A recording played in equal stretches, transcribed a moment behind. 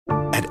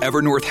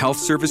Evernorth Health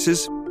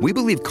Services, we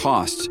believe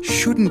costs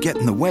shouldn't get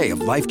in the way of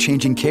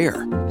life-changing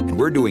care, and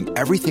we're doing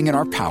everything in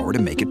our power to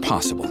make it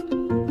possible.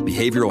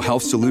 Behavioral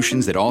health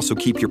solutions that also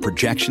keep your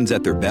projections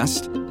at their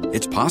best?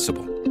 It's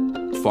possible.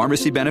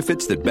 Pharmacy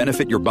benefits that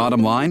benefit your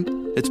bottom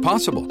line? It's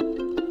possible.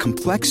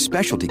 Complex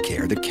specialty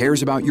care that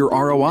cares about your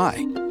ROI?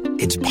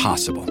 It's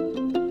possible.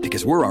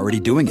 Because we're already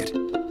doing it.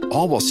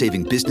 All while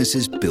saving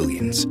businesses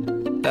billions.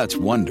 That's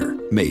Wonder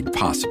made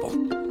possible.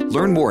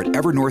 Learn more at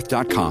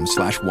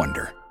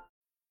evernorth.com/wonder.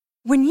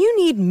 When you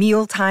need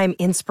mealtime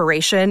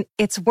inspiration,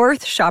 it's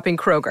worth shopping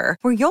Kroger,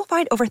 where you'll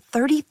find over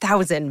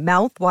 30,000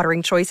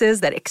 mouth-watering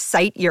choices that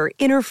excite your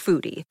inner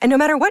foodie. And no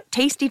matter what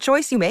tasty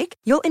choice you make,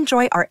 you'll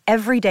enjoy our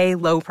everyday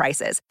low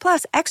prices,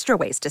 plus extra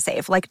ways to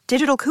save, like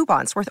digital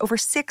coupons worth over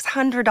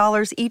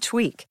 $600 each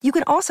week. You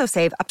can also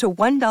save up to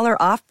 $1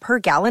 off per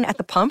gallon at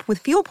the pump with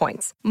fuel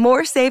points.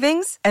 More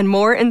savings and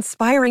more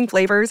inspiring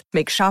flavors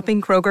make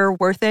shopping Kroger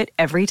worth it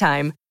every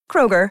time.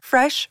 Kroger,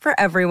 fresh for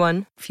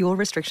everyone. Fuel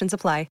restrictions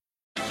apply.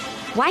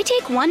 Why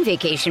take one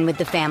vacation with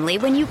the family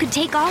when you could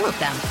take all of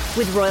them?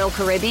 With Royal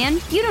Caribbean,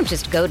 you don't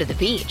just go to the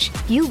beach.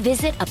 You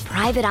visit a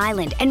private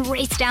island and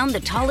race down the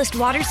tallest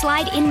water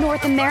slide in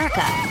North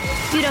America.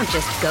 You don't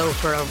just go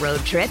for a road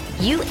trip.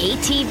 You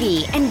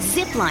ATV and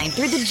zip line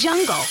through the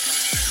jungle.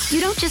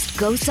 You don't just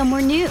go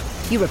somewhere new.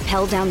 You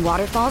rappel down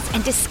waterfalls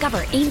and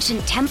discover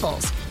ancient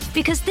temples.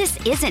 Because this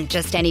isn't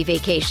just any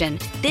vacation.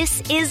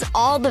 This is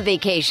all the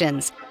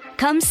vacations.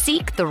 Come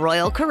seek the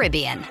Royal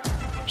Caribbean.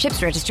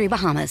 Ships Registry,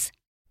 Bahamas.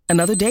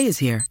 Another day is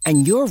here,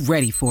 and you're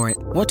ready for it.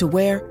 What to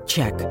wear?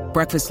 Check.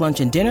 Breakfast, lunch,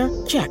 and dinner?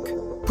 Check.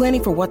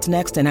 Planning for what's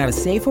next and how to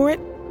save for it?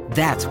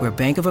 That's where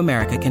Bank of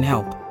America can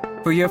help.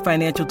 For your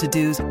financial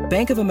to-dos,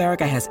 Bank of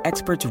America has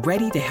experts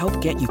ready to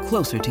help get you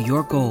closer to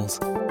your goals.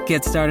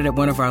 Get started at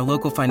one of our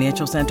local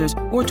financial centers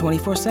or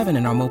 24/7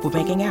 in our mobile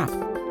banking app.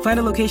 Find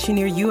a location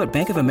near you at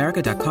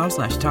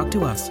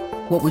bankofamerica.com/talktous.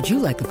 What would you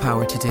like the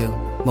power to do?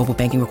 Mobile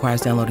banking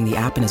requires downloading the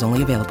app and is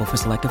only available for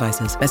select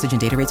devices. Message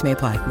and data rates may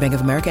apply. Bank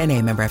of America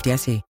N.A., member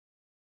FDIC.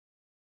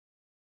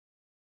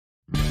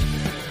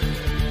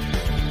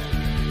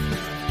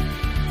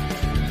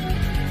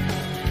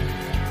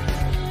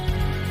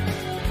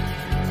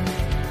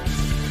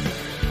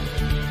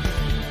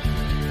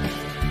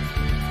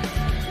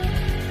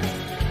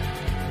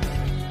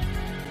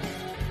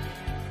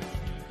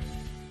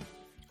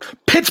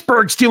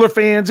 Pittsburgh Steeler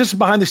fans, this is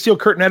Behind the Steel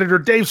Curtain editor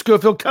Dave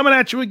Schofield coming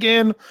at you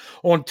again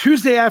on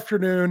Tuesday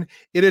afternoon.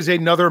 It is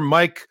another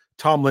Mike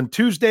Tomlin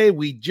Tuesday.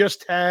 We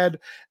just had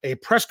a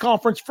press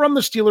conference from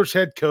the Steelers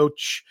head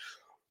coach.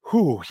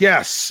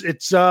 Yes,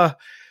 it's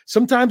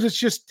sometimes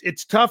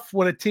it's tough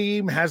when a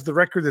team has the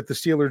record that the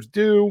Steelers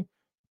do.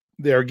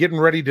 They're getting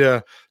ready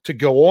to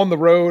go on the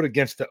road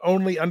against the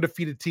only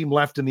undefeated team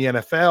left in the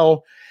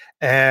NFL.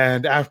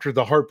 And after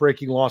the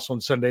heartbreaking loss on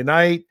Sunday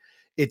night,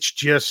 it's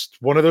just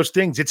one of those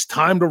things. It's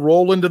time to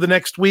roll into the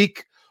next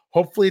week.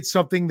 Hopefully it's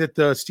something that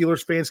the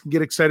Steelers fans can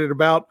get excited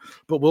about,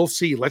 but we'll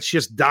see. Let's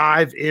just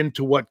dive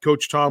into what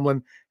Coach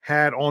Tomlin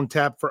had on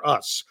tap for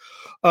us.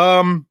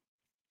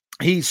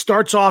 He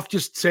starts off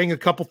just saying a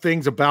couple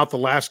things about the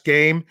last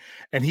game,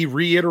 and he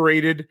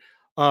reiterated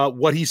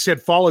what he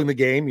said following the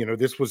game. You know,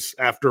 this was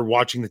after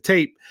watching the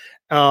tape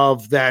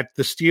of that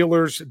the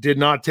Steelers did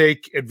not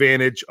take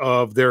advantage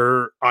of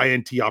their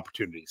INT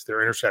opportunities, their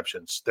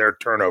interceptions, their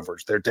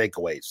turnovers, their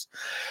takeaways.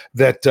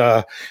 That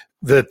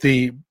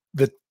the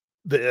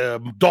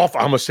Dolphins,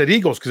 I almost said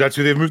Eagles because that's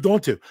who they've moved on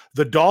to.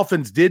 The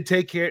Dolphins did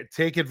take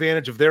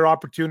advantage of their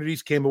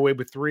opportunities, came away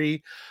with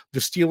 3. The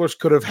Steelers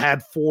could have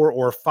had 4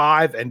 or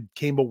 5 and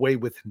came away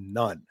with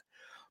none.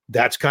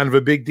 That's kind of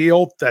a big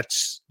deal.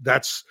 It's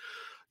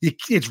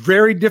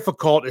very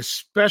difficult,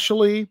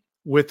 especially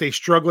with a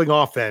struggling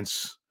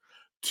offense,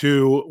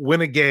 to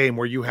win a game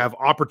where you have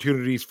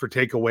opportunities for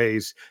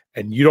takeaways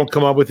and you don't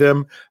come up with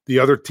them. The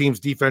other team's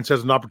defense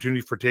has an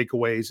opportunity for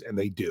takeaways and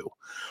they do.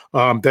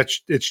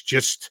 It's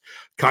just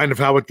kind of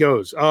how it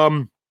goes.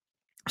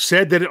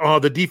 Said that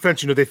the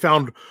defense, they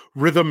found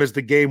rhythm as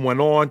the game went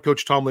on.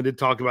 Coach Tomlin did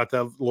talk about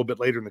that a little bit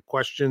later in the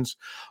questions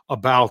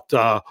about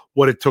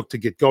what it took to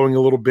get going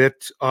a little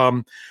bit.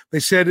 They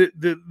said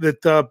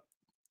that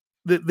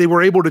they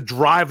were able to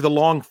drive the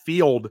long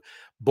field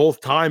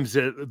both times,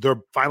 their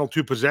final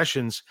 2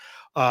 possessions.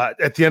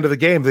 At the end of the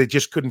game, they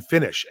just couldn't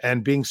finish.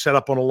 And being set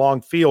up on a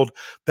long field,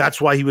 that's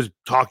why he was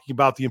talking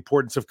about the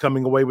importance of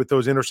coming away with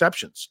those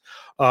interceptions.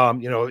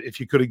 If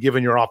you could have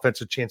given your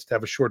offense a chance to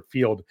have a short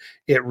field,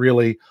 it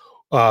really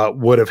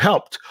would have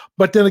helped.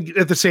 But then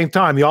at the same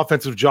time, the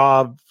offensive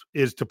job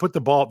is to put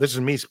the ball, this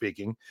is me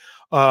speaking,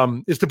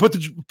 is to put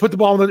the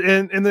ball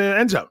in the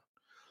end zone.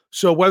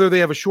 So whether they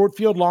have a short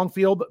field, long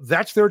field,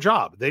 that's their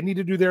job. They need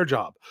to do their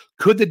job.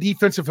 Could the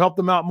defense have helped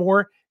them out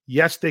more?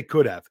 Yes, they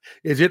could have.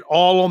 Is it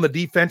all on the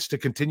defense to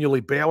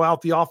continually bail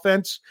out the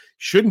offense?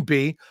 Shouldn't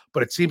be,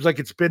 but it seems like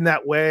it's been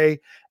that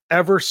way.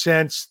 ever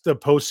since the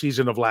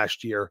postseason of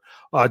last year.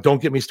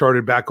 Don't get me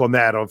started back on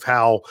that, of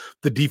how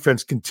the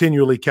defense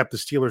continually kept the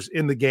Steelers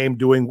in the game,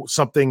 doing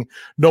something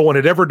no one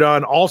had ever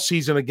done all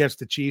season against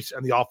the Chiefs,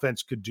 and the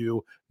offense could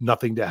do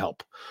nothing to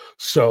help.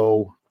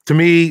 So to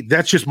me,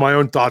 that's just my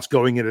own thoughts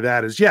going into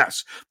that is,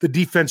 yes, the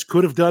defense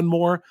could have done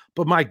more,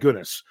 but my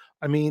goodness,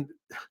 I mean,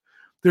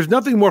 there's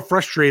nothing more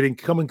frustrating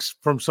coming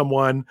from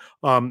someone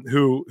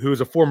who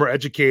is a former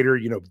educator.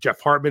 You know, Jeff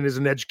Hartman is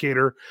an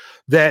educator,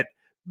 that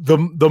the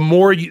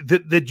more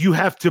that you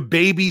have to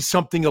baby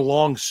something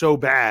along so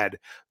bad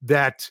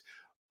that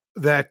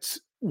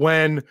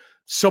when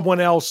someone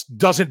else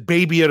doesn't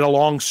baby it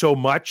along so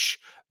much,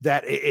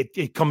 that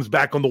it comes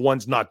back on the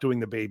ones not doing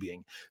the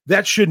babying.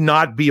 That should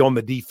not be on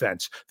the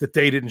defense, that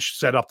they didn't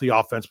set up the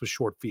offense with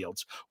short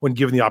fields when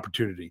given the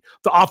opportunity.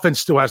 The offense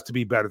still has to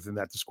be better than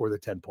that to score the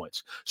 10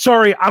 points.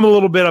 Sorry, I'm a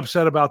little bit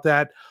upset about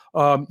that.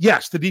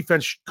 Yes, the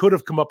defense could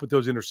have come up with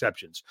those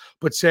interceptions,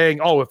 but saying,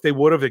 oh, if they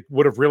would have, it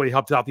would have really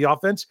helped out the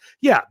offense.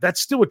 Yeah, that's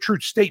still a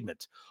true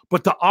statement.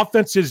 But the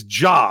offense's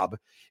job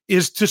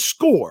is to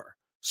score.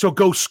 So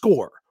go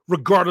score,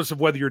 regardless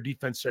of whether your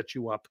defense sets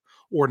you up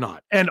or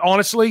not. And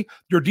honestly,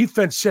 your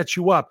defense sets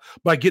you up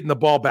by getting the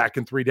ball back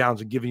in 3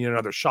 downs and giving you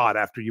another shot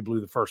after you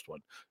blew the first one.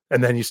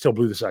 And then you still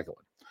blew the second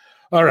one.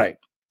 All right,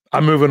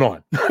 I'm moving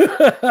on.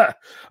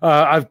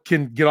 I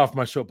can get off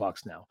my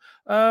soapbox now.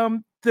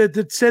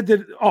 That said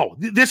that,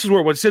 this is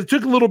where it was. It said it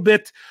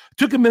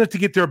took a minute to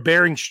get their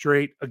bearing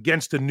straight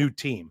against a new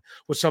team,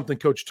 was something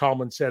Coach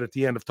Tomlin said at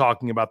the end of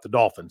talking about the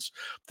Dolphins.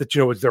 That,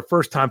 it's their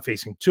first time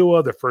facing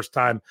Tua, their first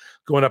time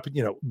going up,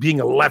 being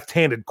a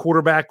left-handed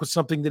quarterback was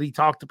something that he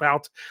talked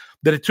about,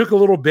 that it took a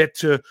little bit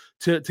to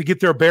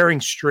get their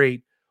bearing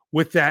straight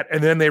with that.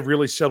 And then they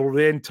really settled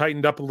in,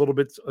 tightened up a little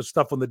bit of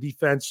stuff on the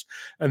defense,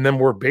 and then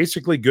we're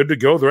basically good to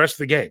go the rest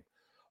of the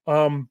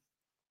game.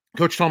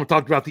 Coach Tomlin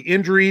talked about the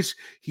injuries.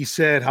 He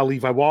said how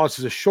Levi Wallace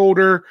is a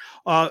shoulder.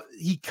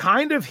 He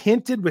kind of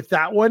hinted with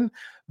that one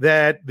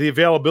that the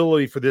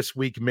availability for this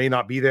week may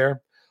not be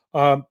there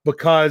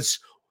because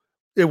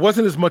it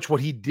wasn't as much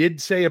what he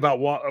did say about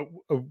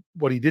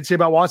what he did say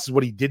about Wallace as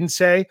what he didn't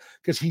say,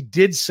 because he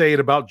did say it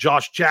about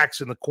Josh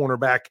Jackson, the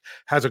cornerback,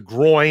 has a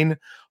groin.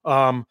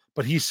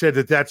 But he said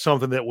that that's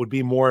something that would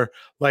be more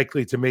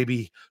likely to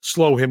maybe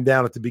slow him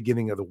down at the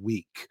beginning of the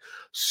week.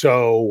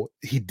 So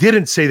he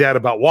didn't say that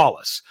about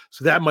Wallace.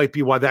 So that might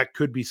be why that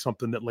could be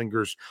something that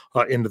lingers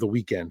into the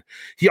weekend.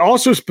 He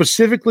also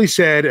specifically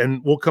said,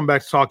 and we'll come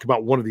back to talk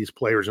about one of these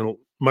players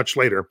much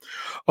later,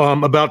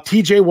 about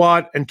TJ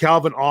Watt and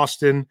Calvin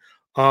Austin,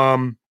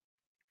 that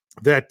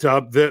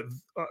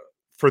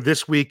for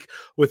this week,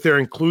 with their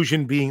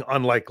inclusion being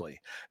unlikely.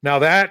 Now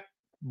that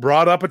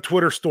brought up a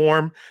Twitter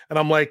storm, and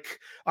I'm like,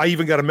 I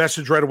even got a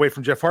message right away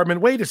from Jeff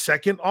Hartman. Wait a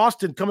second,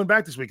 Austin coming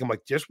back this week. I'm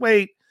like, just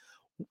wait.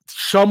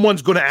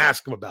 Someone's going to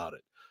ask him about it.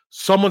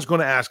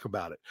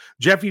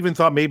 Jeff even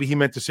thought maybe he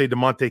meant to say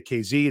DeMonte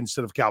KZ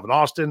instead of Calvin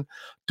Austin.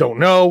 Don't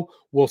know.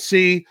 We'll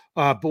see.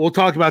 But we'll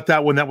talk about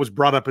that when that was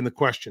brought up in the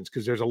questions,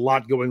 because there's a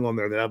lot going on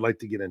there that I'd like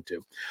to get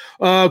into.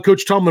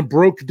 Coach Tomlin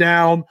broke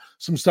down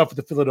some stuff with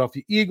the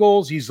Philadelphia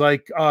Eagles. He's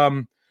like,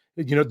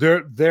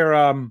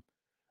 they're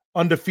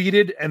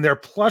undefeated, and they're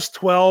plus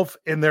 12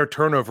 in their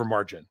turnover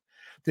margin.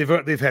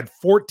 They've had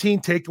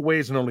 14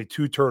 takeaways and only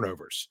 2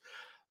 turnovers.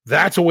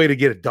 That's a way to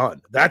get it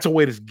done. That's a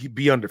way to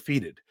be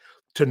undefeated,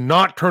 to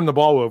not turn the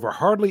ball over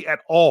hardly at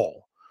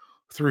all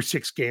through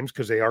 6 games,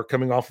 because they are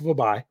coming off of a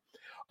bye.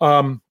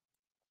 And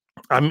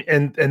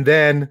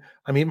then,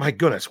 my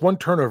goodness, 1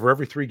 turnover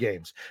every 3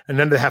 games, and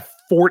then to have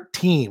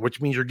 14, which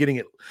means you're getting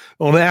it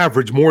on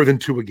average more than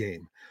 2 a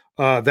game.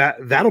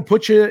 That'll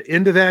put you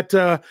into that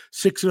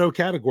 6-0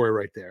 category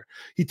right there.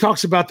 He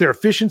talks about their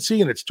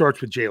efficiency, and it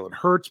starts with Jalen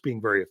Hurts being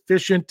very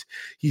efficient.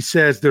 He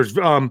says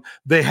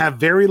they have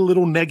very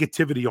little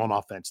negativity on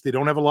offense. They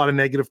don't have a lot of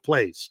negative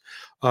plays.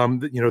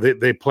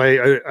 They play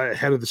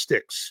ahead of the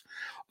sticks.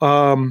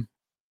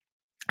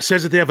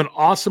 Says that they have an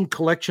awesome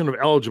collection of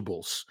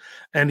eligibles,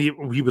 and he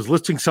was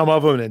listing some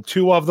of them, and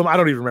 2 of them, I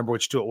don't even remember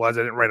which 2 it was.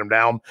 I didn't write them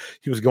down.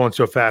 He was going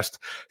so fast.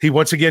 He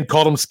once again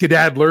called them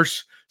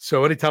skedaddlers.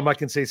 So anytime I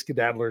can say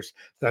skedaddlers,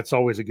 that's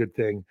always a good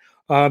thing.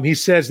 He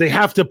says they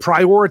have to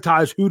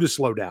prioritize who to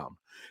slow down.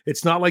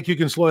 It's not like you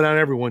can slow down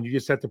everyone. You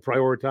just have to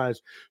prioritize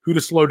who to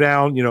slow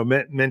down.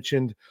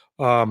 Mentioned,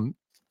 what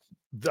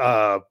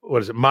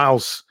is it,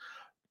 Miles?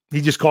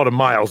 He just called him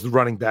Miles, the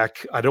running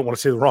back. I don't want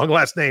to say the wrong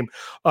last name.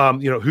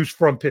 Who's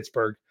from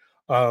Pittsburgh.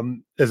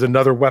 There's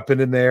another weapon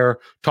in there.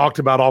 Talked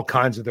about all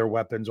kinds of their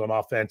weapons on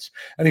offense.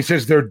 And he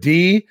says their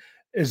D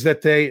is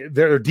that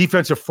their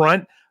defensive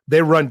front,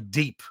 they run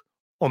deep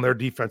on their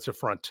defensive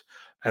front,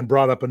 and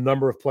brought up a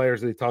number of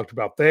players that he talked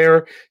about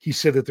there. He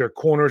said that their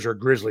corners are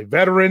Grizzly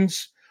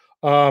veterans.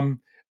 And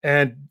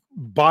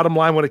bottom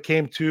line, when it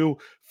came to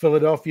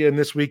Philadelphia in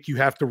this week, you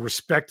have to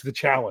respect the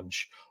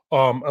challenge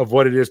of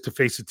what it is to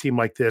face a team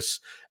like this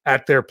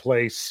at their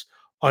place,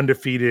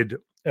 undefeated,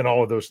 and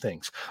all of those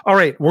things. All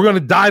right, we're going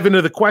to dive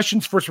into the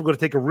questions. First, we're going to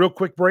take a real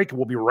quick break, and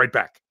we'll be right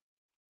back.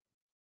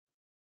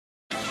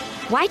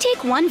 Why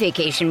take one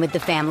vacation with the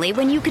family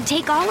when you could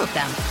take all of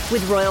them?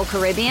 With Royal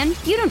Caribbean,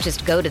 you don't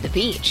just go to the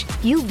beach.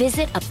 You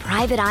visit a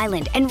private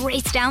island and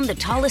race down the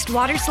tallest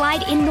water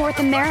slide in North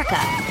America.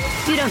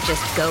 You don't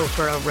just go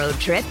for a road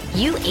trip.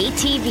 You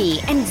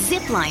ATV and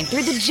zip line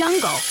through the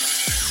jungle.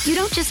 You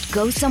don't just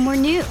go somewhere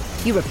new.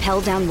 You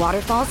rappel down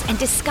waterfalls and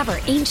discover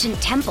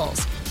ancient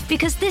temples.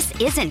 Because this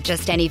isn't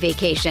just any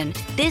vacation.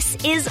 This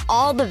is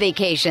all the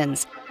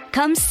vacations.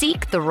 Come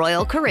seek the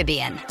Royal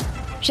Caribbean.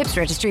 Ships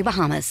Registry,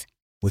 Bahamas.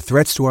 With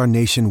threats to our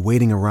nation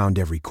waiting around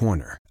every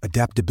corner,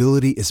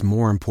 adaptability is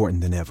more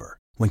important than ever.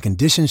 When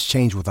conditions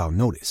change without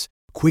notice,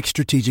 quick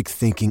strategic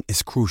thinking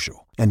is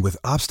crucial. And with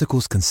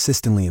obstacles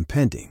consistently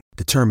impending,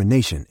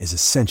 determination is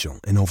essential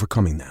in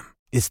overcoming them.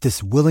 It's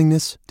this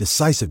willingness,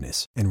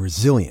 decisiveness, and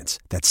resilience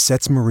that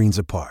sets Marines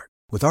apart.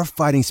 With our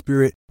fighting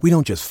spirit, we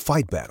don't just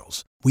fight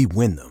battles, we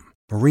win them.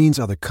 Marines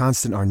are the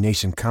constant our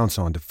nation counts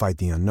on to fight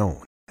the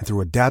unknown. And through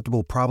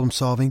adaptable problem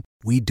solving,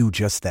 we do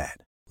just that.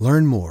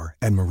 Learn more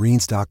at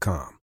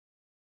marines.com.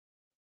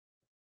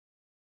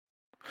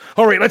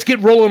 All right, let's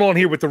get rolling on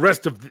here with the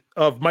rest of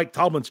Mike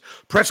Tomlin's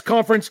press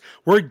conference.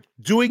 We're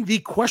doing the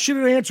question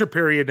and answer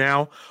period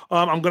now.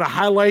 I'm going to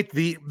highlight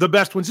the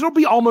best ones. It'll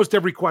be almost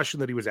every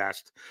question that he was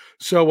asked.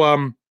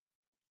 So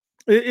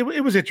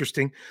it was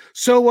interesting.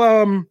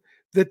 So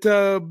it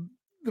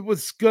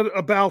was good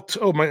about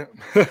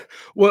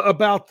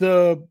about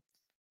the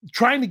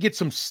trying to get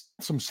some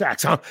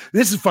sacks.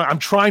 This is fun.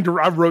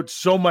 I wrote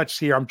so much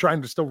here. I'm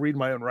trying to still read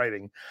my own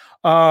writing.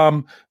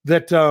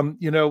 This is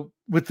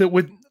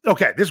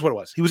what it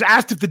was. He was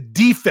asked if the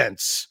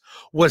defense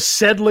was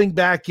settling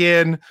back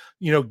in,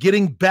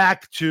 getting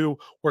back to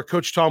where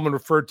Coach Tomlin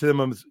referred to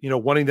them as,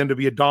 wanting them to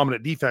be a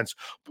dominant defense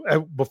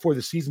before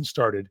the season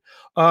started.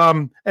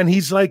 And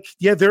he's like,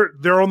 yeah,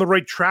 they're on the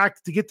right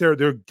track to get there.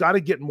 They've got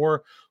to get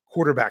more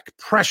quarterback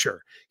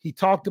pressure. He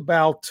talked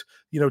about,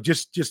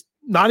 just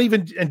not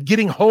even and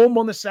getting home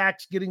on the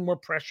sacks, getting more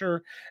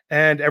pressure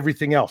and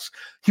everything else.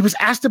 He was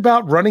asked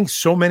about running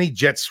so many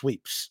jet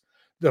sweeps,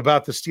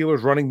 about the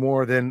Steelers running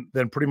more than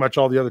pretty much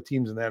all the other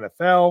teams in the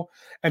NFL.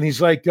 And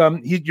he's like,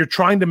 you're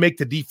trying to make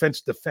the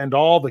defense defend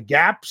all the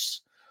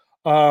gaps.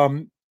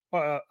 And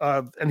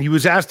he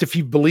was asked if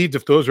he believed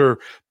if those are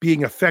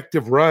being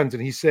effective runs.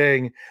 And he's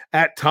saying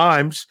at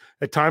times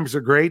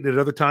they're great. At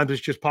other times it's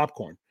just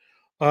popcorn.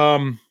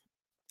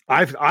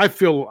 I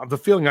feel the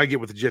feeling I get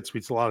with the jet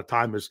sweeps a lot of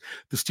time is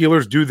the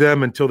Steelers do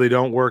them until they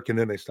don't work and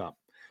then they stop.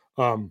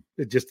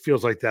 It just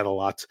feels like that a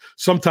lot.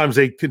 Sometimes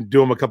they can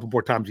do them a couple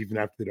more times even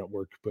after they don't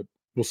work, but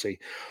we'll see.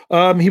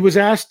 He was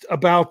asked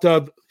about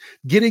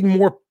getting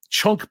more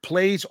chunk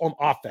plays on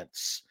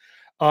offense.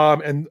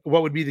 And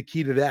what would be the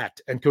key to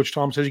that? And Coach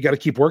Tom says you got to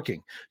keep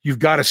working. You've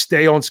got to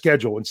stay on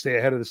schedule and stay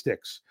ahead of the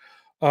sticks.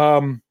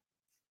 Then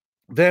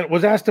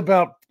was asked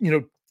about,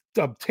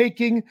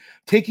 taking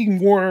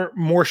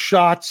more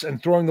shots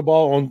and throwing the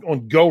ball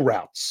on go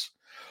routes.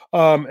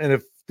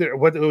 And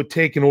what it would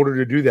take in order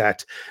to do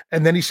that.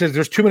 And then he says,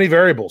 there's too many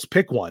variables,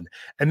 pick one.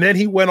 And then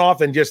he went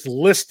off and just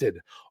listed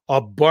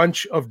a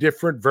bunch of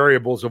different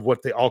variables of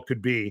what they all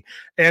could be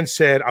and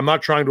said, I'm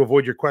not trying to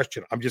avoid your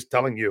question. I'm just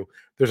telling you,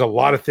 there's a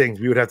lot of things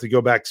we would have to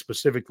go back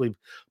specifically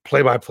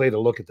play by play to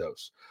look at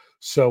those.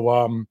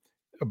 So,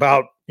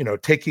 about,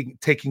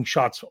 taking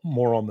shots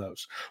more on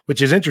those,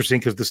 which is interesting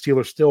because the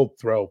Steelers still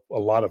throw a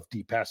lot of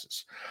deep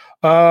passes.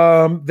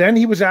 Then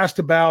he was asked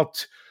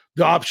about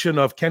the option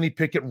of Kenny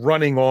Pickett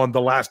running on the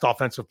last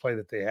offensive play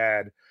that they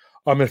had.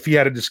 If he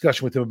had a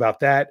discussion with him about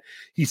that,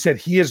 he said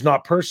he is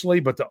not personally,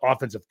 but the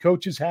offensive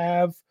coaches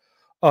have.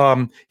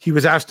 He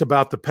was asked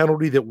about the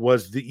penalty that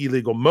was the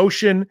illegal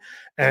motion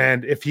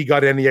and if he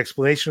got any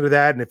explanation of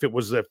that. And if it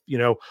was a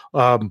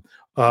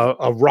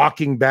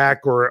rocking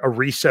back or a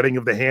resetting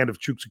of the hand of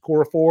Chuks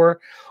Okorafor.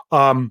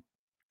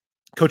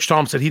 Coach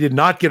Tom said he did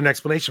not get an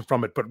explanation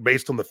from it, but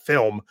based on the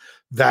film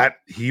that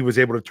he was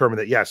able to determine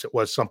that, yes, it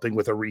was something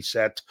with a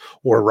reset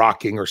or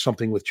rocking or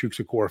something with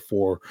Chuks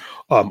Okorafor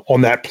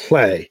on that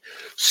play.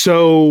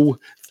 So,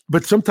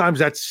 but sometimes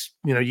that's,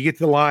 you get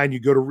to the line, you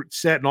go to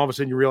set and all of a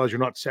sudden you realize you're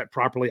not set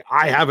properly.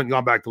 I haven't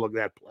gone back to look at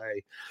that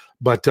play,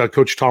 but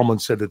Coach Tomlin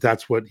said that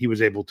that's what he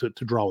was able to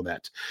draw on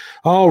that.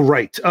 All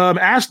right.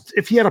 Asked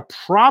if he had a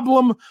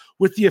problem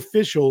with the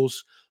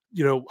officials,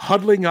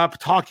 huddling up,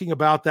 talking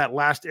about that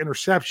last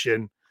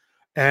interception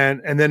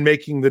and then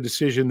making the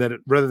decision that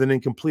rather than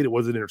incomplete, it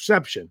was an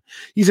interception.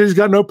 He said he's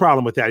got no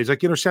problem with that. He's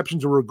like,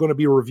 interceptions were going to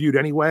be reviewed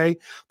anyway.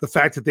 The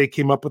fact that they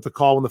came up with the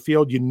call on the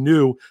field, you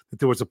knew that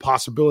there was a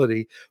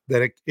possibility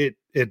that it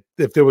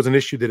if there was an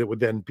issue that it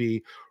would then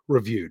be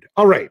reviewed.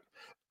 All right.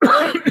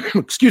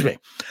 Excuse me.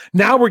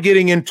 Now we're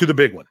getting into the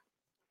big one.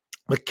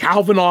 The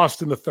Calvin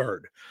Austin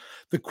III.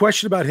 The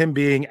question about him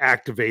being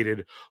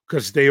activated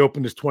because they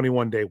opened his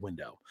 21-day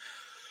window.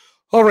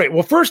 All right.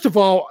 Well, first of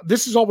all,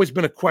 this has always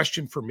been a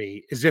question for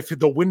me, is if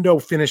the window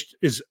finished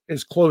is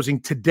closing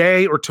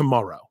today or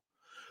tomorrow.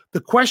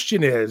 The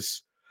question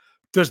is,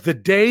 does the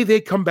day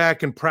they come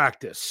back and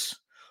practice,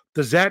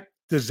 does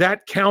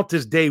that count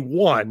as day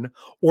one,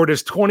 or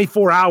does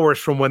 24 hours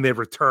from when they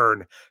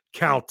return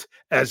count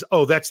as,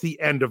 oh, that's the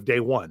end of day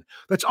one.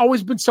 That's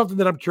always been something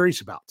that I'm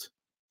curious about.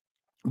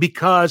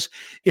 Because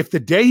if the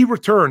day he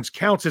returns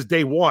counts as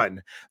day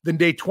one, then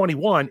day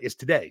 21 is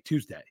today,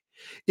 Tuesday.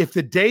 If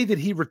the day that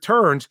he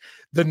returns,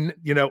 then,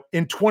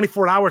 in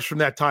 24 hours from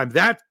that time,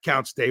 that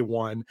counts day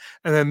one,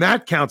 and then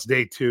that counts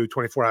day two,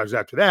 24 hours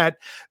after that,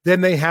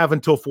 then they have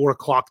until 4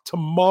 o'clock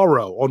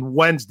tomorrow on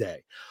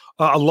Wednesday.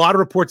 A lot of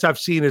reports I've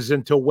seen is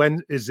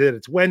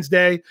it's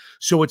Wednesday,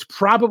 so it's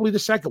probably the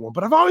second one.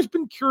 But I've always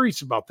been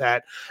curious about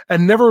that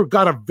and never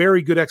got a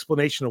very good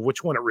explanation of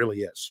which one it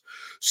really is.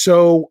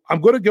 So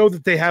I'm going to go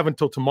that they have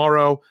until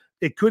tomorrow.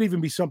 It could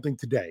even be something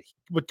today.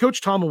 But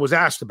Coach Tomlin was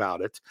asked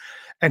about it,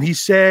 and he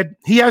said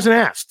he hasn't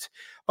asked.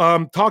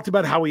 Talked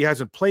about how he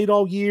hasn't played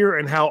all year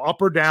and how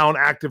up or down,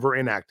 active or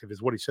inactive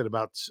is what he said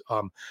about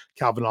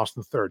Calvin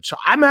Austin III. So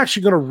I'm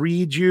actually going to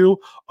read you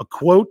a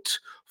quote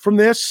from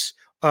this.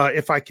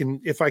 If I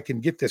can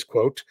get this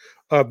quote,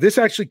 this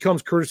actually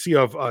comes courtesy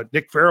of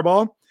Nick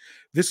Farabaugh.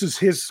 This is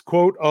his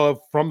quote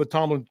from the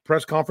Tomlin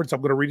press conference.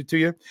 I'm going to read it to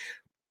you.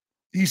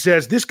 He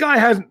says, "This guy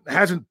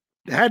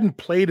hadn't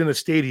played in a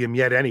stadium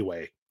yet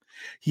anyway.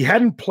 He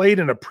hadn't played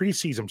in a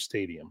preseason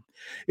stadium.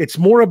 It's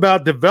more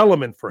about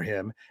development for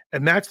him,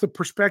 and that's the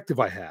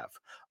perspective I have.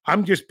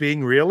 I'm just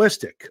being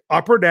realistic.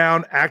 Up or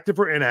down, active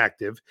or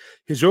inactive,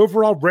 his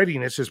overall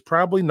readiness is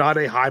probably not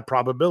a high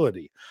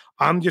probability.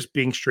 I'm just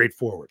being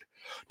straightforward."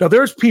 Now,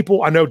 there's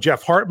people, I know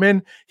Jeff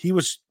Hartman, he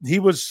was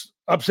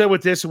upset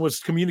with this and was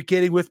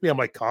communicating with me. I'm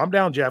like, calm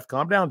down, Jeff.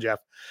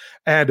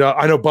 And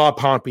I know Bob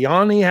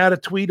Pompiani had a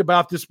tweet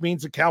about this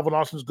means that Calvin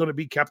Austin is going to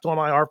be kept on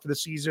IR for the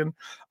season.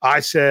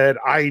 I said,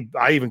 I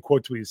even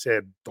quote tweeted,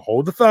 said,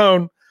 hold the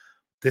phone.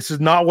 This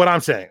is not what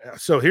I'm saying.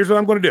 So here's what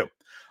I'm going to do.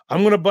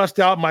 I'm going to bust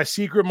out my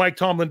secret Mike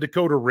Tomlin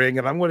decoder ring,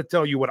 and I'm going to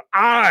tell you what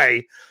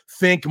I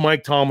think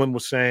Mike Tomlin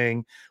was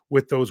saying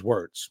with those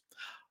words.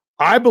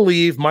 I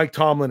believe Mike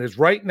Tomlin is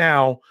right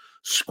now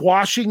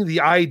squashing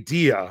the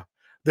idea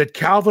that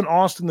Calvin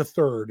Austin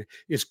III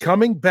is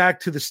coming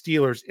back to the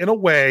Steelers in a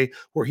way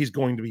where he's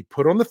going to be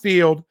put on the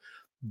field,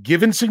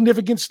 given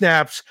significant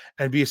snaps,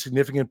 and be a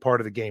significant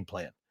part of the game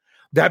plan.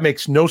 That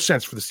makes no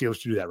sense for the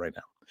Steelers to do that right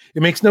now.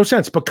 It makes no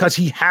sense because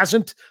he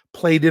hasn't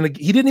played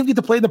he didn't even get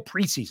to play in the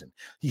preseason.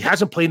 He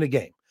hasn't played in a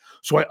game.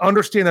 So I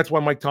understand that's why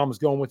Mike Tomlin's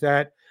going with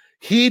that.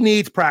 He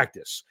needs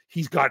practice.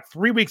 He's got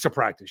 3 weeks of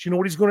practice. You know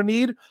what he's going to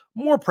need?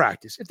 More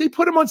practice. If they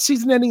put him on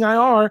season-ending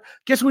IR,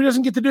 guess what he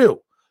doesn't get to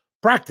do?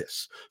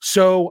 Practice.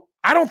 So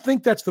I don't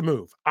think that's the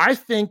move. I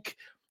think,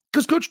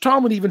 because Coach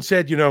Tomlin even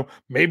said,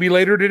 maybe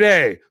later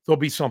today there'll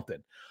be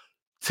something.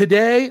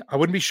 Today, I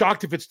wouldn't be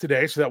shocked if it's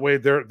today, so that way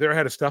they're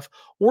ahead of stuff.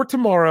 Or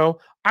tomorrow,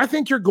 I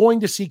think you're going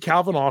to see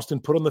Calvin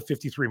Austin put on the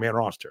 53-man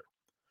roster.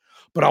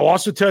 But I'll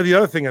also tell you the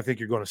other thing I think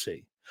you're going to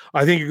see.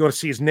 I think you're going to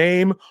see his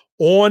name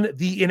on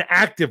the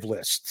inactive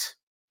list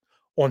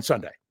on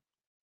Sunday.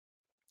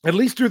 At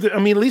least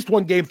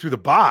one game through the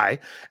bye,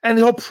 and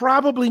he'll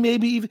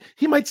probably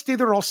he might stay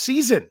there all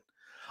season.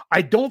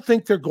 I don't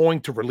think they're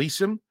going to release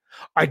him.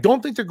 I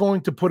don't think they're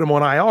going to put him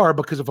on IR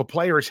because if a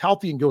player is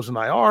healthy and goes in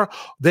IR,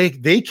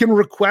 they can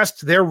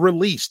request their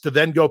release to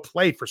then go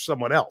play for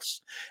someone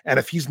else. And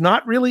if he's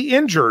not really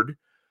injured,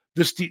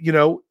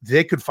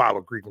 they could file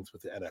a grievance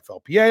with the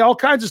NFLPA, all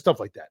kinds of stuff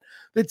like that.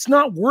 It's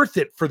not worth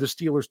it for the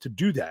Steelers to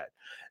do that.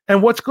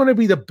 And what's going to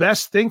be the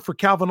best thing for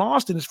Calvin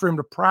Austin is for him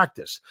to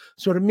practice.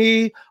 So to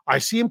me, I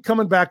see him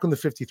coming back on the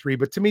 53,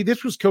 but to me,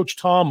 this was Coach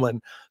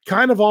Tomlin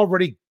kind of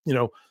already,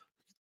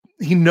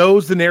 he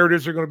knows the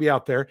narratives are going to be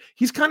out there.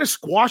 He's kind of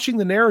squashing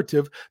the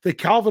narrative that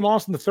Calvin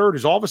Austin III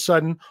is all of a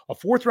sudden a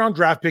 4th-round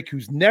draft pick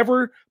who's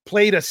never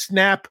played a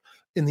snap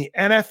in the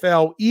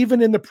NFL,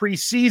 even in the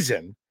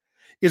preseason,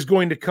 is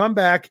going to come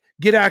back,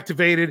 get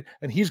activated,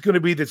 and he's going to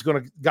be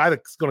guy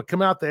that's going to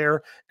come out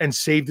there and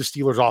save the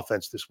Steelers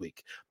offense this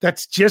week.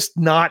 That's just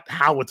not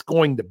how it's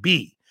going to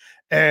be.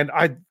 And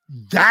have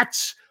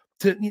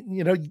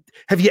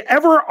you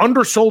ever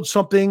undersold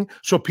something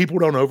so people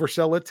don't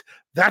oversell it?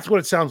 That's what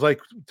it sounds like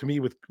to me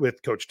with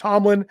Coach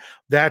Tomlin,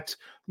 that,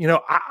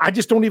 I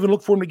just don't even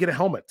look for him to get a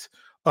helmet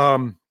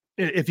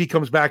if he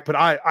comes back. But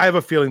I have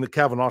a feeling that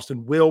Calvin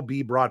Austin will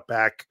be brought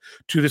back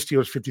to the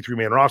Steelers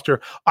 53-man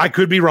roster. I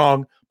could be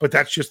wrong, but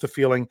that's just the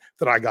feeling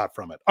that I got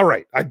from it. All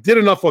right, I did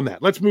enough on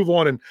that. Let's move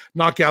on and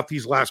knock out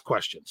these last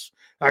questions.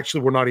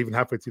 Actually, we're not even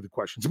halfway through the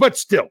questions, but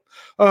still,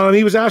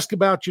 he was asked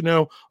about,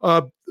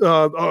 a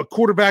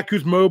quarterback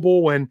who's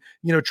mobile and,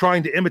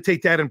 trying to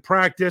imitate that in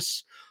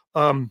practice.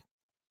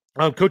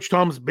 Coach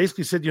Thomas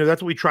basically said,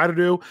 that's what we try to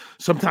do.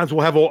 Sometimes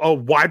we'll have a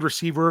wide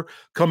receiver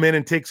come in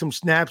and take some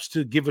snaps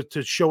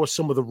to show us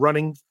some of the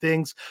running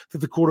things that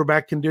the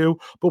quarterback can do.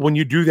 But when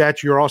you do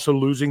that, you're also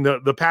losing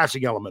the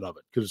passing element of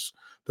it because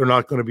they're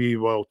not going to be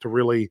able to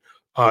really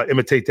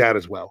imitate that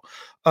as well.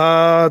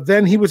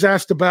 Then he was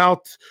asked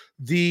about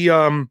the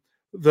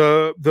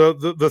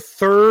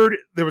third.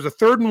 There was a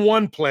 3rd and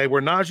 1 play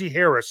where Najee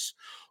Harris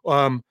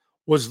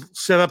was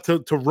set up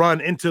to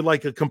run into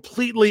like a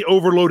completely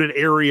overloaded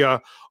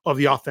area of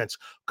the offense.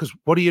 Because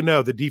what do you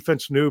know? The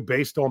defense knew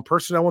based on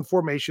personnel and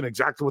formation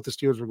exactly what the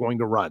Steelers were going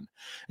to run.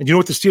 And you know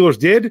what the Steelers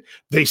did?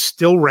 They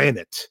still ran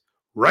it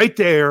right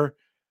there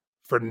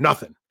for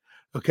nothing.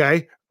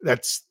 Okay?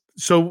 That's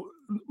so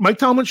Mike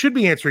Tomlin should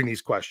be answering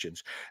these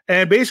questions.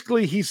 And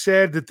basically he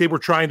said that they were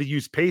trying to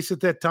use pace at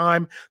that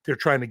time. They're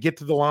trying to get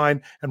to the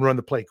line and run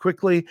the play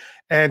quickly.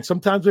 And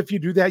sometimes if you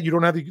do that, you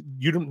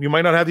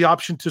might not have the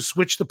option to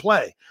switch the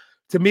play.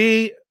 To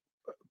me,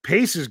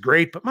 pace is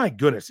great, but my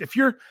goodness, if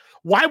the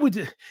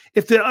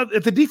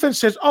defense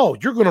says, "Oh,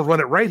 you're going to run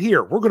it right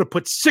here. We're going to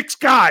put 6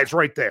 guys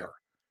right there."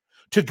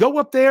 To go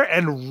up there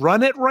and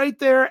run it right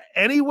there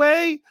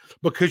anyway,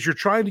 because you're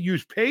trying to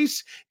use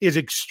pace, is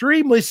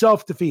extremely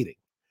self-defeating.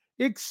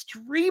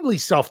 Extremely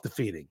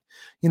self-defeating.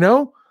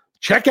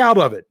 Check out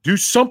of it. Do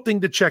something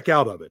to check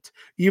out of it,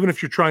 even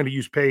if you're trying to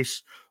use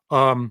pace.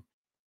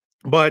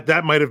 But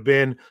that might have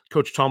been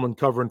Coach Tomlin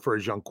covering for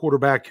his young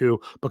quarterback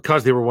who,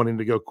 because they were wanting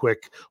to go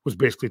quick, was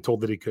basically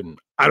told that he couldn't.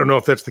 I don't know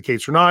if that's the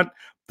case or not.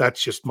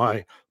 That's just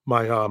my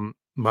own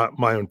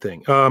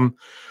thing.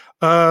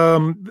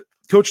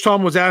 Coach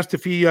Tom was asked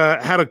if he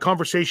had a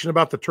conversation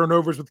about the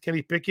turnovers with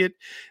Kenny Pickett.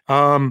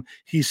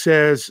 He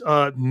says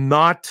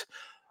not.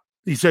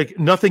 He's like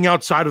nothing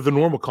outside of the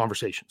normal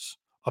conversations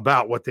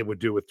about what they would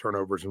do with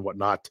turnovers and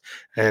whatnot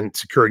and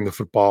securing the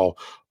football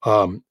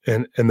and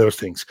those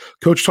things.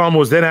 Coach Tom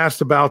was then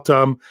asked about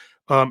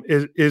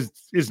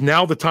is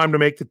now the time to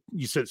make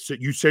you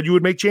said you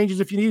would make changes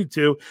if you needed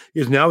to.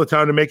 Is now the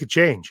time to make a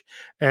change?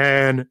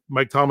 And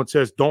Mike Tomlin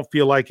says, don't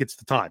feel like it's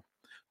the time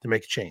to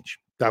make a change.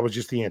 That was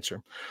just the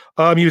answer.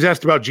 He was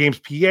asked about James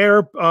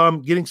Pierre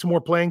getting some more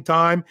playing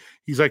time.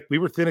 He's like, we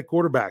were thin at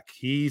quarterback.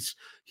 He's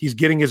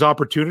getting his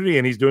opportunity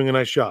and he's doing a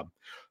nice job.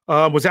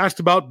 Was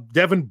asked about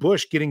Devin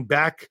Bush getting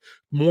back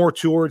more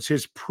towards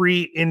his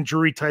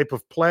pre-injury type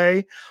of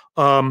play.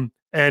 And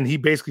he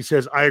basically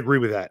says, I agree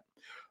with that.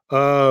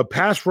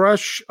 Pass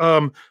rush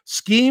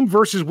scheme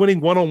versus winning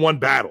one-on-one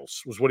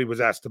battles was what he was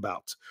asked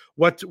about.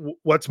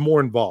 What's more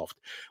involved?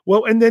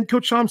 Well, and then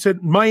Coach Tom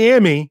said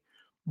Miami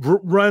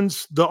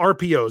runs the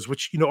RPOs,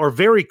 which are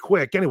very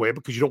quick anyway,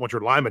 because you don't want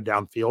your lineman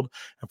downfield.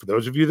 And for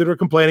those of you that are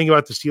complaining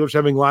about the Steelers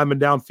having linemen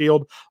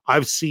downfield,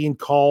 I've seen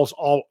calls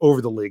all over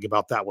the league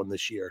about that one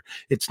this year.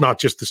 It's not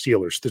just the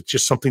Steelers. It's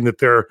just something that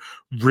they're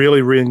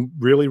really, really,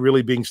 really,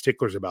 really being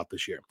sticklers about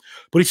this year.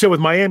 But he said with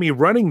Miami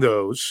running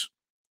those,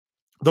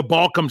 the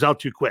ball comes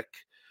out too quick,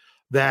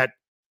 that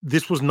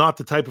this was not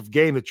the type of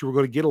game that you were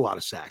going to get a lot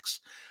of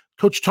sacks.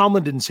 Coach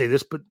Tomlin didn't say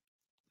this, but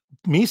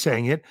me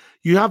saying it,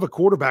 you have a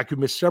quarterback who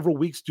missed several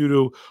weeks due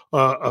to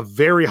a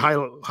very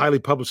highly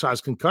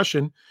publicized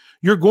concussion.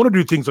 You're going to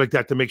do things like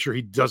that to make sure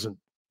he doesn't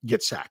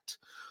get sacked.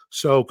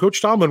 So Coach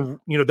Tomlin,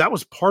 that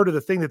was part of the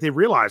thing that they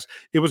realized.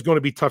 It was going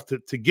to be tough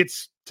to get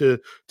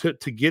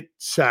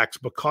sacks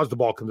because the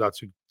ball comes out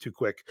too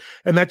quick.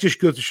 And that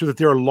just goes to show that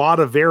there are a lot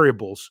of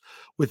variables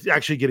with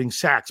actually getting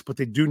sacks, but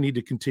they do need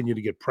to continue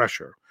to get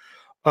pressure.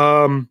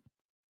 All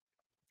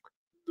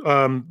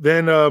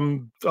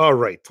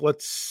right,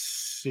 let's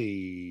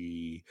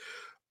see.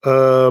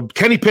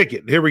 Kenny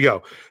Pickett, here we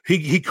go.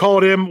 He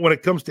called him, when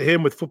it comes to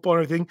him with football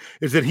and everything,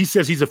 is that he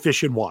says he's a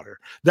fish in water.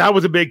 That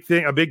was a big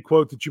thing, a big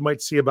quote that you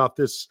might see about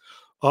this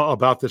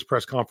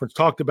press conference.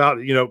 Talked about,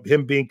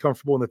 him being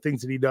comfortable in the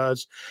things that he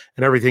does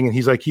and everything. And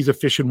he's like, he's a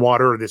fish in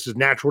water. This is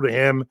natural to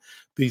him.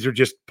 These are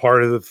just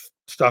part of the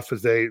stuff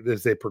as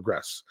they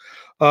progress.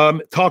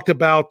 Talked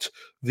about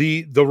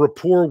the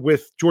rapport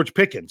with George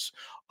Pickens.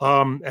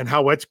 And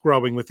how it's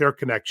growing with their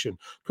connection.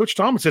 Coach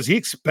Thomas says he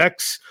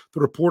expects the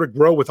rapport to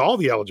grow with all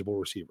the eligible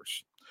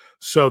receivers,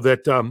 so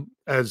that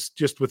as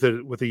just with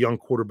a young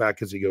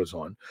quarterback as he goes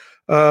on.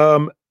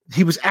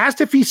 He was asked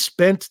if he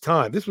spent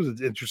time. This was an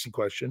interesting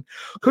question.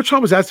 Coach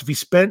Thomas was asked if he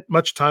spent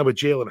much time with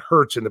Jalen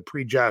Hurts in the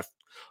pre-draft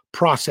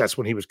process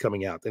when he was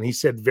coming out, and he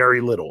said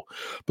very little,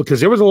 because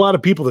there was a lot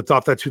of people that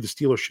thought that's who the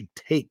Steelers should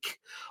take,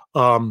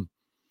 and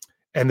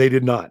they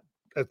did not.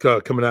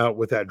 Coming out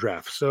with that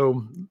draft.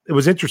 So it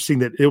was interesting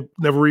that it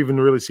never even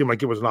really seemed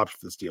like it was an option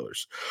for the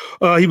Steelers.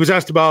 He was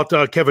asked about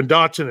Kevin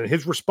Dotson and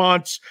his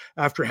response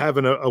after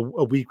having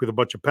a week with a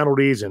bunch of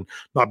penalties and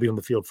not being on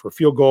the field for a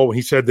field goal. And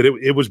he said that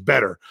it was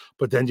better,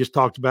 but then just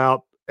talked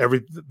about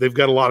they've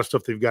got a lot of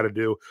stuff they've got to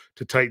do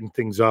to tighten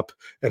things up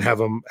and have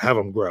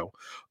them grow.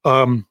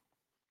 And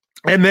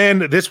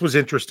then this was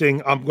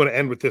interesting. I'm going to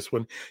end with this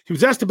one. He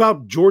was asked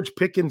about George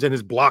Pickens and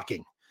his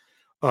blocking.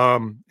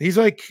 He's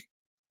like,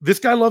 this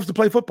guy loves to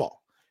play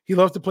football. He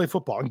loves to play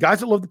football. And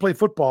guys that love to play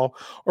football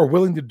are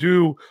willing to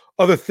do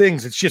other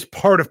things. It's just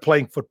part of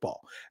playing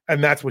football.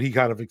 And that's what he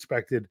kind of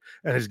expected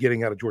and is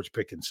getting out of George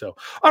Pickens. So,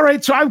 all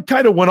right. So I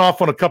kind of went off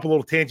on a couple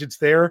little tangents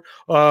there,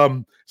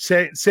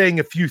 saying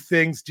a few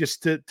things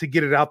just to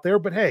get it out there.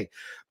 But hey,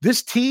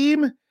 this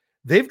team,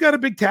 they've got a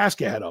big task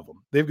ahead of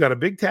them.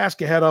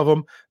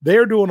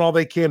 They're doing all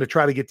they can to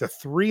try to get to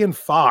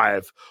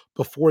 3-5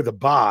 before the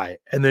bye.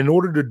 And in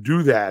order to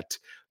do that,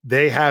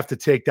 they have to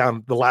take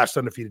down the last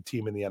undefeated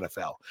team in the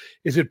NFL.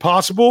 Is it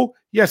possible?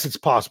 Yes, it's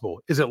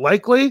possible. Is it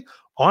likely?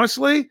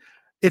 Honestly,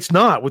 it's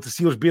not, with the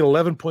Steelers being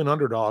 11-point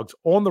underdogs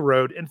on the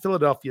road in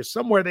Philadelphia,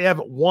 somewhere they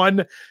haven't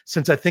won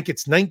since I think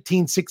it's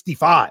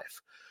 1965.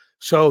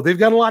 So they've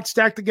got a lot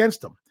stacked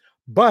against them.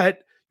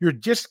 But you're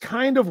just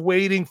kind of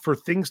waiting for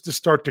things to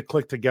start to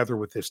click together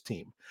with this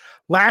team.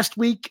 Last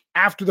week,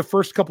 after the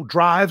first couple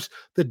drives,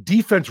 the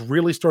defense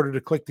really started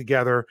to click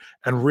together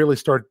and really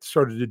started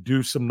to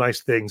do some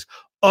nice things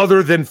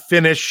other than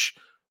finish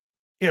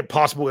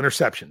possible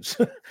interceptions.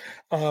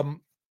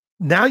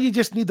 Now you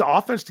just need the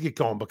offense to get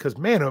going because,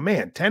 man, oh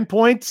man, 10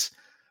 points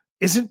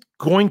isn't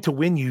going to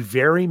win you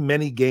very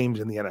many games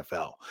in the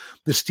NFL.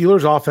 The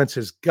Steelers offense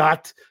has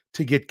got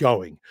to get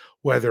going,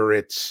 whether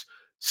it's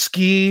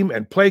scheme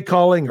and play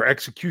calling or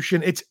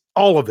execution. It's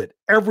all of it.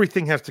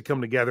 Everything has to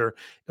come together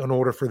in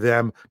order for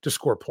them to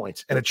score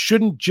points. And it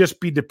shouldn't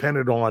just be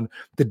dependent on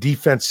the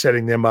defense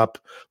setting them up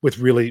with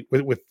really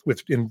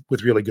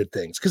good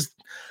things. Because,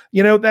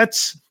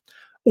 that's,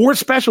 or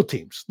special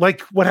teams,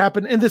 like what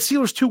happened in the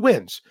Steelers' 2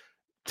 wins.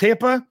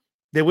 Tampa,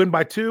 they win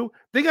by 2.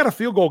 They got a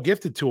field goal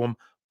gifted to them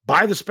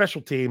by the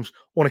special teams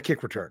on a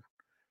kick return.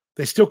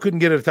 They still couldn't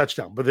get a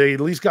touchdown, but they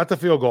at least got the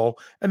field goal,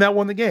 and that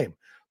won the game.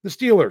 The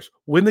Steelers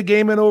win the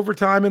game in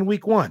overtime in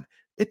week 1.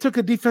 It took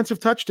a defensive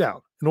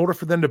touchdown in order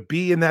for them to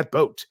be in that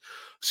boat.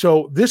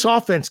 So this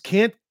offense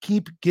can't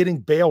keep getting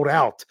bailed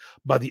out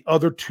by the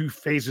other 2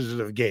 phases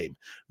of the game.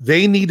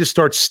 They need to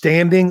start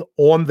standing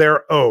on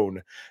their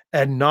own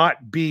and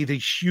not be the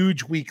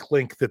huge weak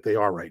link that they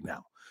are right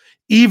now.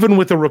 Even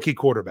with a rookie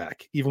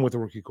quarterback.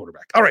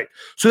 All right.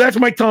 So that's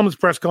Mike Tomlin's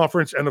press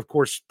conference. And of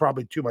course,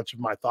 probably too much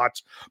of my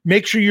thoughts.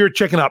 Make sure you're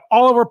checking out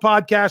all of our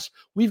podcasts.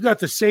 We've got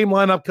the same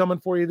lineup coming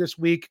for you this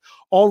week,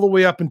 all the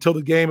way up until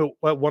the game at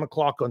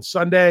 1:00 on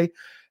Sunday.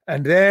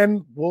 And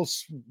then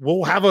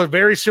we'll have a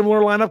very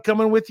similar lineup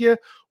coming with you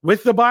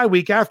with the bye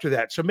week after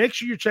that. So make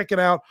sure you're checking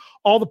out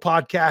all the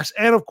podcasts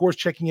and, of course,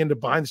 checking into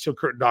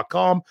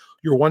BehindTheSteelCurtain.com,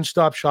 your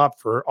one-stop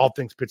shop for all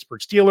things Pittsburgh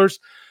Steelers.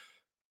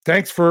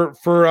 Thanks for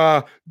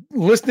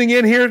listening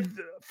in here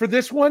for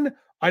this one.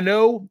 I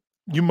know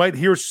you might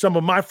hear some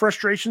of my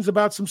frustrations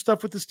about some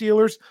stuff with the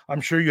Steelers. I'm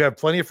sure you have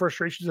plenty of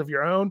frustrations of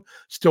your own.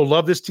 Still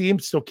love this team.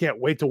 Still can't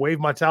wait to wave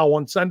my towel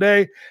on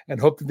Sunday and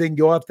hope that they can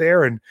go out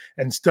there and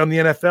stun the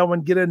NFL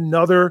and get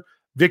another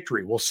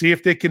victory. We'll see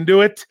if they can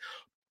do it.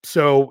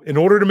 So in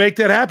order to make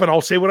that happen,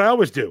 I'll say what I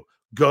always do.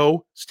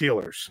 Go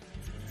Steelers.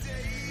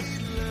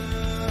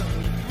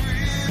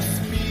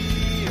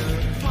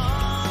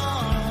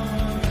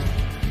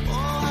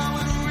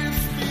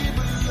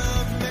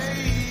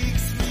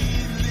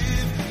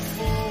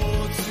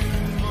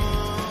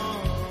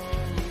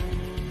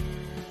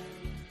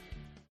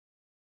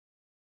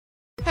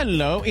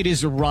 Hello, it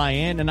is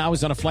Ryan, and I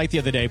was on a flight the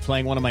other day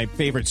playing one of my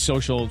favorite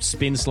social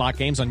spin slot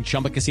games on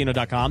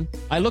ChumbaCasino.com.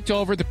 I looked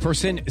over at the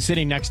person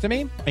sitting next to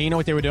me, and you know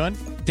what they were doing?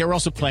 They were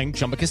also playing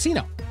Chumba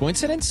Casino.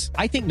 Coincidence?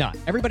 I think not.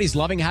 Everybody's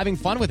loving having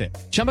fun with it.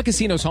 Chumba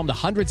Casino is home to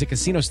hundreds of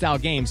casino-style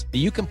games that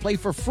you can play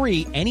for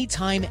free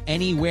anytime,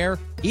 anywhere,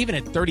 even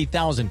at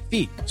 30,000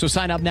 feet. So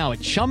sign up now at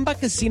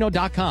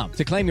ChumbaCasino.com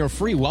to claim your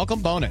free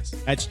welcome bonus.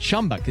 That's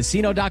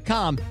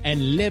ChumbaCasino.com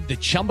and live the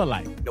Chumba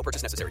life. No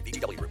purchase necessary.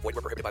 VGW. Void where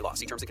prohibited by law.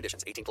 See terms and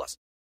conditions. 18+.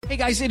 Hey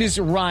guys, it is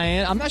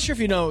Ryan. I'm not sure if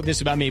you know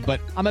this about me,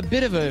 but I'm a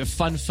bit of a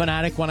fun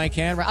fanatic when I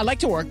can. I like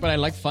to work, but I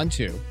like fun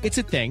too. It's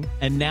a thing.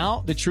 And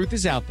now the truth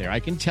is out there.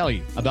 I can tell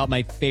you about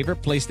my favorite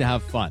place to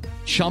have fun.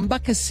 Chumba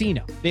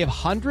Casino. They have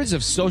hundreds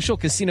of social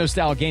casino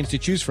style games to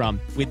choose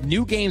from with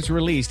new games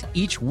released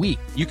each week.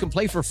 You can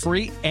play for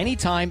free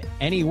anytime,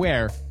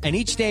 anywhere. And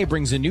each day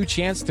brings a new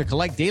chance to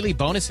collect daily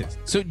bonuses.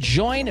 So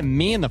join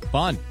me in the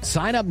fun.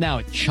 Sign up now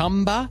at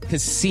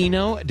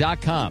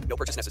ChumbaCasino.com. No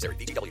purchase necessary.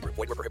 VGW. Void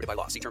where prohibited by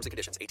law. See terms and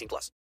conditions.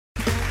 18+.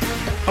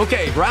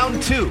 Okay, round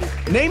 2.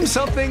 Name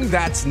something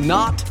that's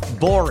not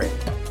boring.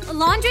 A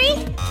laundry?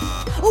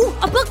 Ooh,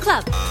 a book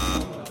club.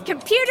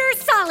 Computer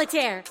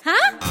solitaire,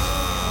 huh?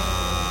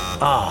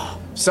 Ah,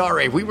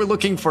 sorry, we were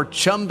looking for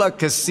Chumba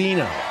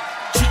Casino.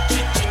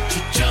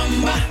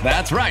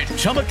 That's right,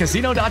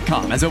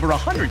 ChumbaCasino.com has over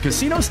 100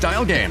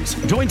 casino-style games.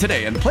 Join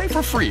today and play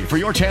for free for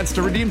your chance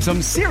to redeem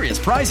some serious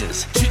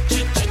prizes.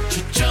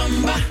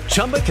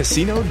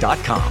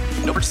 ChumbaCasino.com.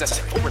 No purchase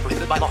necessary. Void where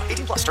prohibited by law.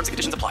 18+. Terms and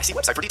conditions apply. See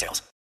website for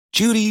details.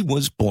 Judy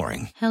was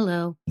boring.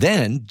 Hello.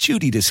 Then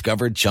Judy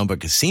discovered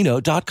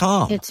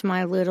ChumbaCasino.com. It's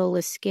my little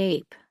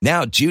escape.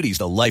 Now Judy's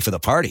the life of the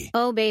party.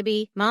 Oh,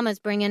 baby, mama's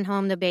bringing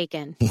home the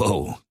bacon.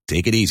 Whoa,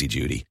 take it easy,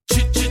 Judy.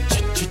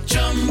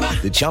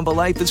 The Chumba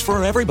life is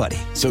for everybody.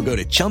 So go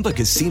to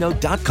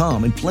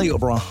ChumbaCasino.com and play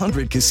over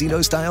 100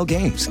 casino-style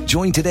games.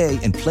 Join today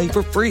and play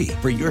for free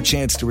for your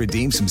chance to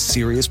redeem some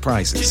serious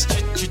prizes.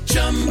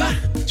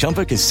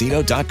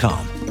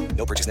 ChumbaCasino.com.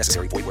 No purchase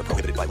necessary. Void where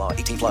prohibited by law.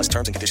 18+.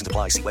 Terms and conditions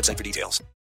apply. See website for details.